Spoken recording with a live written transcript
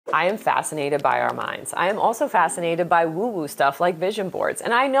I am fascinated by our minds. I am also fascinated by woo-woo stuff like vision boards.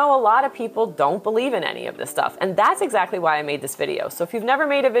 And I know a lot of people don't believe in any of this stuff. And that's exactly why I made this video. So if you've never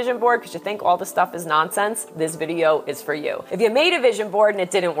made a vision board because you think all this stuff is nonsense, this video is for you. If you made a vision board and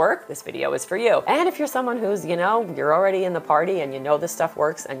it didn't work, this video is for you. And if you're someone who's, you're already in the party and you know this stuff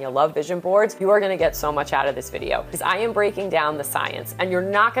works and you love vision boards, you are gonna get so much out of this video because I am breaking down the science, and you're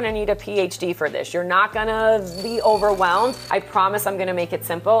not gonna need a PhD for this. You're not gonna be overwhelmed. I promise I'm gonna make it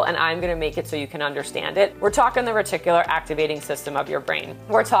simple, and I'm gonna make it so you can understand it. We're talking the reticular activating system of your brain.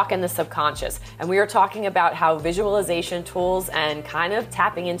 We're talking the subconscious, and we are talking about how visualization tools and kind of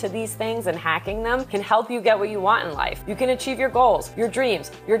tapping into these things and hacking them can help you get what you want in life. You can achieve your goals, your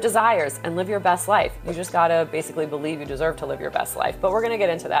dreams, your desires, and live your best life. You just gotta basically believe you deserve to live your best life, but we're gonna get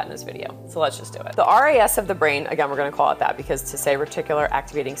into that in this video. So let's just do it. The RAS of the brain, again, we're gonna call it that because to say reticular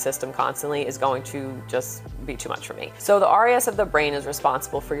activating system constantly is going to just be too much for me. So the RAS of the brain is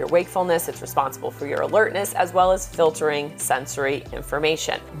responsible for your wakefulness, it's responsible for your alertness, as well as filtering sensory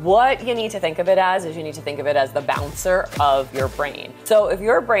information. What you need to think of it as is you need to think of it as the bouncer of your brain. So if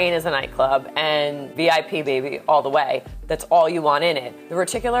your brain is a nightclub and VIP baby all the way, that's all you want in it, the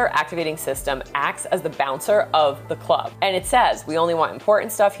reticular activating system acts as the bouncer of the club. And it says, we only want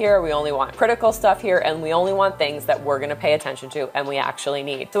important stuff here, we only want critical stuff here, and we only want things that we're gonna pay attention to and we actually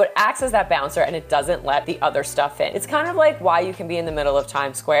need. So it acts as that bouncer and it doesn't let the other stuff in. It's kind of like why you can be in the middle of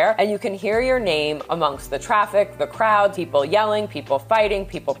Times Square and you can hear your name amongst the traffic, the crowd, people yelling, people fighting,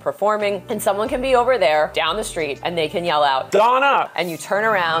 people performing, and someone can be over there down the street and they can yell out, Donna! And you turn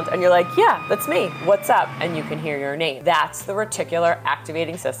around and you're like, yeah, that's me, what's up? And you can hear your name. That's the reticular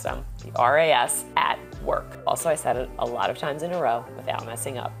activating system, the RAS at work. Also, I said it a lot of times in a row without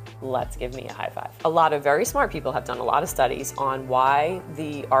messing up. Let's give me a high five. A lot of very smart people have done a lot of studies on why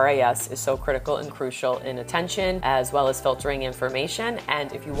the RAS is so critical and crucial in attention as well as filtering information.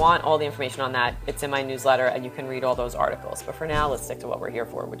 And if you want all the information on that, it's in my newsletter and you can read all those articles. But for now, let's stick to what we're here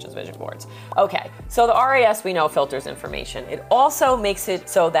for, which is vision boards. Okay, so the RAS we know filters information. It also makes it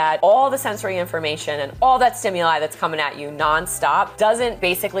so that all the sensory information and all that stimuli that's coming at you nonstop doesn't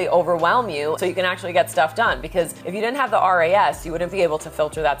basically overwhelm you, so you can actually get stuff done. Because if you didn't have the RAS, you wouldn't be able to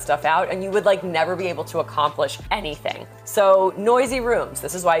filter that stuff out and you would never be able to accomplish anything. So noisy rooms,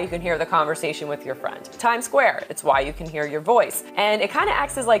 this is why you can hear the conversation with your friend. Times Square, it's why you can hear your voice. And it kind of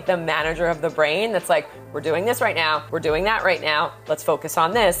acts as the manager of the brain that's we're doing this right now, we're doing that right now, let's focus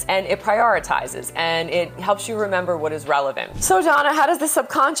on this. And it prioritizes and it helps you remember what is relevant. So Donna, how does the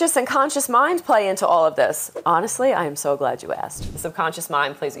subconscious and conscious mind play into all of this? Honestly, I am so glad you asked. The subconscious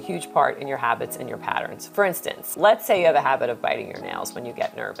mind plays a huge part in your habits and your patterns. For instance, let's say you have a habit of biting your nails when you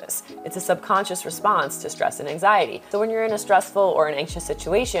get nervous. It's a subconscious response to stress and anxiety. So when you're in a stressful or an anxious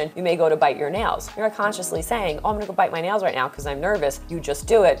situation, you may go to bite your nails. You're not consciously saying, oh, I'm gonna go bite my nails right now because I'm nervous. You just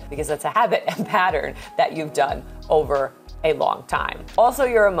do it because that's a habit and pattern that you've done over a long time. Also,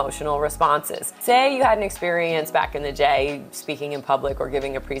 your emotional responses. Say you had an experience back in the day speaking in public or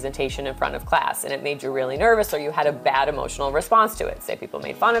giving a presentation in front of class and it made you really nervous or you had a bad emotional response to it. Say people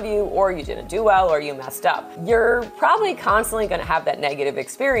made fun of you or you didn't do well or you messed up. You're probably constantly gonna have that negative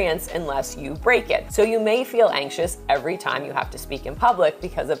experience unless you break it. So you may feel anxious every time you have to speak in public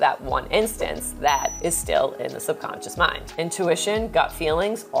because of that one instance that is still in the subconscious mind. Intuition, gut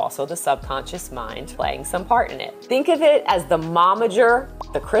feelings, also the subconscious mind playing some part in it. Think of it as the momager,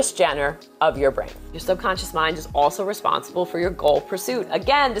 the Kris Jenner of your brain. Your subconscious mind is also responsible for your goal pursuit.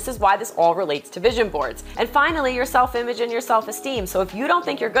 Again, this is why this all relates to vision boards. And finally, your self-image and your self-esteem. So if you don't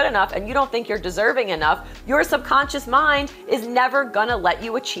think you're good enough and you don't think you're deserving enough, your subconscious mind is never gonna let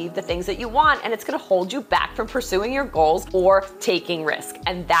you achieve the things that you want, and it's gonna hold you back from pursuing your goals or taking risk.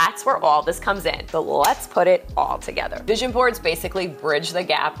 And that's where all this comes in. But let's put it all together. Vision boards basically bridge the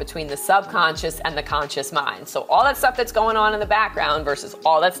gap between the subconscious and the conscious mind. So all that stuff that's going on in the background versus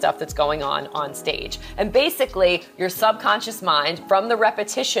all that stuff that's going on stage. And basically, your subconscious mind, from the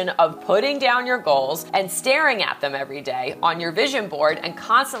repetition of putting down your goals and staring at them every day on your vision board and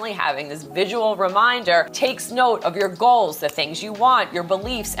constantly having this visual reminder, takes note of your goals, the things you want, your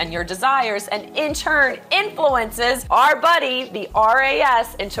beliefs and your desires, and in turn influences our buddy, the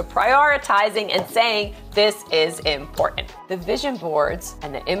RAS, into prioritizing and saying, this is important. The vision boards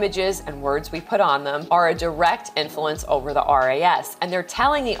and the images and words we put on them are a direct influence over the RAS. And they're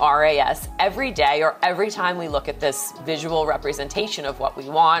telling the RAS every day or every time we look at this visual representation of what we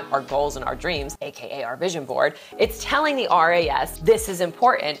want, our goals and our dreams, aka our vision board, it's telling the RAS this is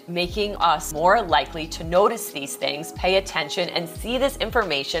important, making us more likely to notice these things, pay attention, and see this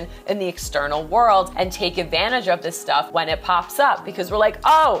information in the external world and take advantage of this stuff when it pops up, because we're like,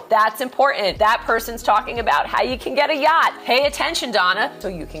 oh, that's important. That person's talking about how you can get a yacht. Pay attention, Donna, so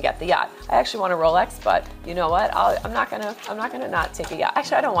you can get the yacht. I actually want a Rolex, but you know what? I'm not gonna not take a yacht.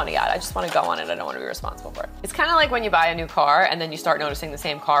 Actually, I don't want a yacht. I just want to go on it. I don't want to be responsible for it. It's kind of like when you buy a new car and then you start noticing the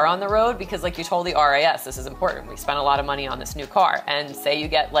same car on the road because like you told the RAS, this is important. We spent a lot of money on this new car. And say you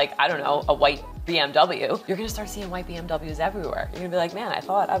get like, I don't know, a white BMW, you're gonna start seeing white BMWs everywhere. You're gonna be like, man, I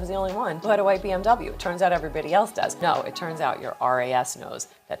thought I was the only one who had a white BMW. It turns out everybody else does. No, it turns out your RAS knows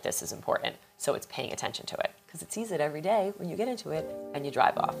that this is important, so it's paying attention to it because it sees it every day when you get into it and you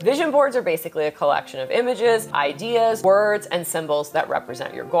drive off. Vision boards are basically a collection of images, ideas, words, and symbols that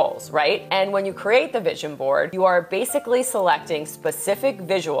represent your goals, right? And when you create the vision board, you are basically selecting specific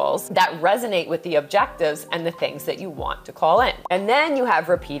visuals that resonate with the objectives and the things that you want to call in. And then you have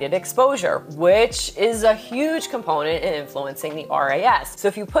repeated exposure, which is a huge component in influencing the RAS. So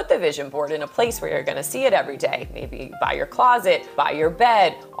if you put the vision board in a place where you're gonna see it every day, maybe by your closet, by your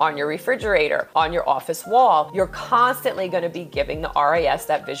bed, on your refrigerator, on your office wall, you're constantly going to be giving the RAS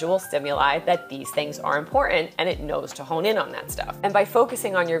that visual stimuli that these things are important, and it knows to hone in on that stuff. And by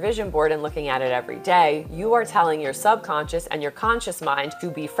focusing on your vision board and looking at it every day, you are telling your subconscious and your conscious mind to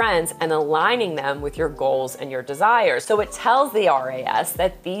be friends and aligning them with your goals and your desires. So it tells the RAS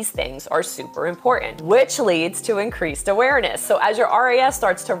that these things are super important, which leads to increased awareness. So as your RAS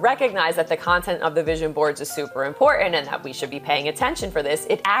starts to recognize that the content of the vision boards is super important and that we should be paying attention for this,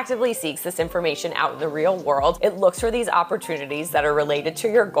 it actively seeks this information out in the real world. It looks for these opportunities that are related to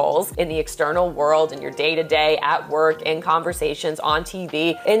your goals in the external world, in your day-to-day, at work, in conversations, on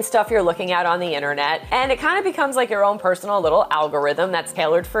TV, in stuff you're looking at on the internet. And it kind of becomes like your own personal little algorithm that's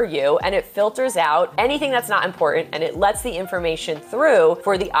tailored for you, and it filters out anything that's not important, and it lets the information through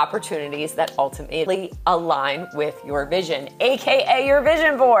for the opportunities that ultimately align with your vision, aka your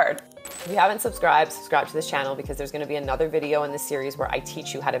vision board. If you haven't subscribed, subscribe to this channel because there's going to be another video in this series where I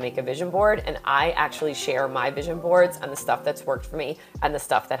teach you how to make a vision board, and I actually share my vision boards and the stuff that's worked for me and the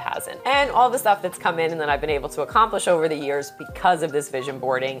stuff that hasn't, and all the stuff that's come in and that I've been able to accomplish over the years because of this vision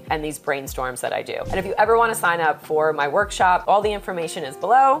boarding and these brainstorms that I do. And if you ever want to sign up for my workshop, all the information is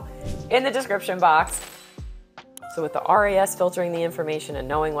below in the description box. So with the RAS filtering the information and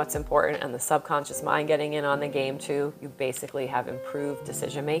knowing what's important and the subconscious mind getting in on the game too, you basically have improved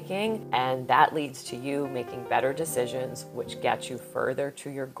decision making, and that leads to you making better decisions, which gets you further to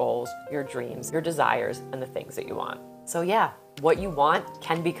your goals, your dreams, your desires, and the things that you want. So yeah, what you want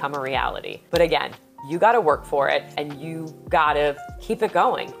can become a reality. But again, you gotta work for it and you gotta keep it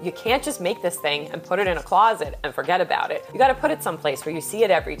going. You can't just make this thing and put it in a closet and forget about it. You gotta put it someplace where you see it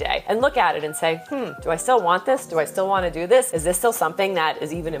every day and look at it and say, do I still want this? Do I still wanna do this? Is this still something that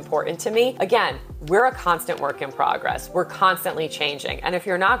is even important to me? Again, we're a constant work in progress. We're constantly changing. And if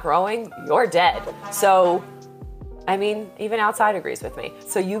you're not growing, you're dead. So, I mean, even outside agrees with me.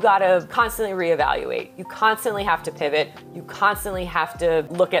 So you gotta constantly reevaluate. You constantly have to pivot. You constantly have to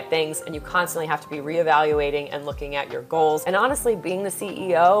look at things, and you constantly have to be reevaluating and looking at your goals. And honestly, being the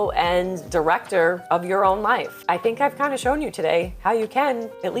CEO and director of your own life. I think I've kind of shown you today how you can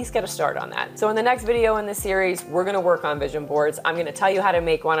at least get a start on that. So in the next video in this series, we're gonna work on vision boards. I'm gonna tell you how to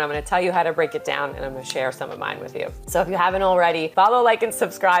make one. I'm gonna tell you how to break it down, and I'm gonna share some of mine with you. So if you haven't already, follow, like, and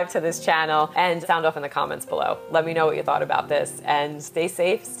subscribe to this channel, and sound off in the comments below. Let me know what you thought about this, and stay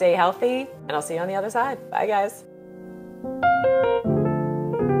safe, stay healthy, and I'll see you on the other side. Bye guys.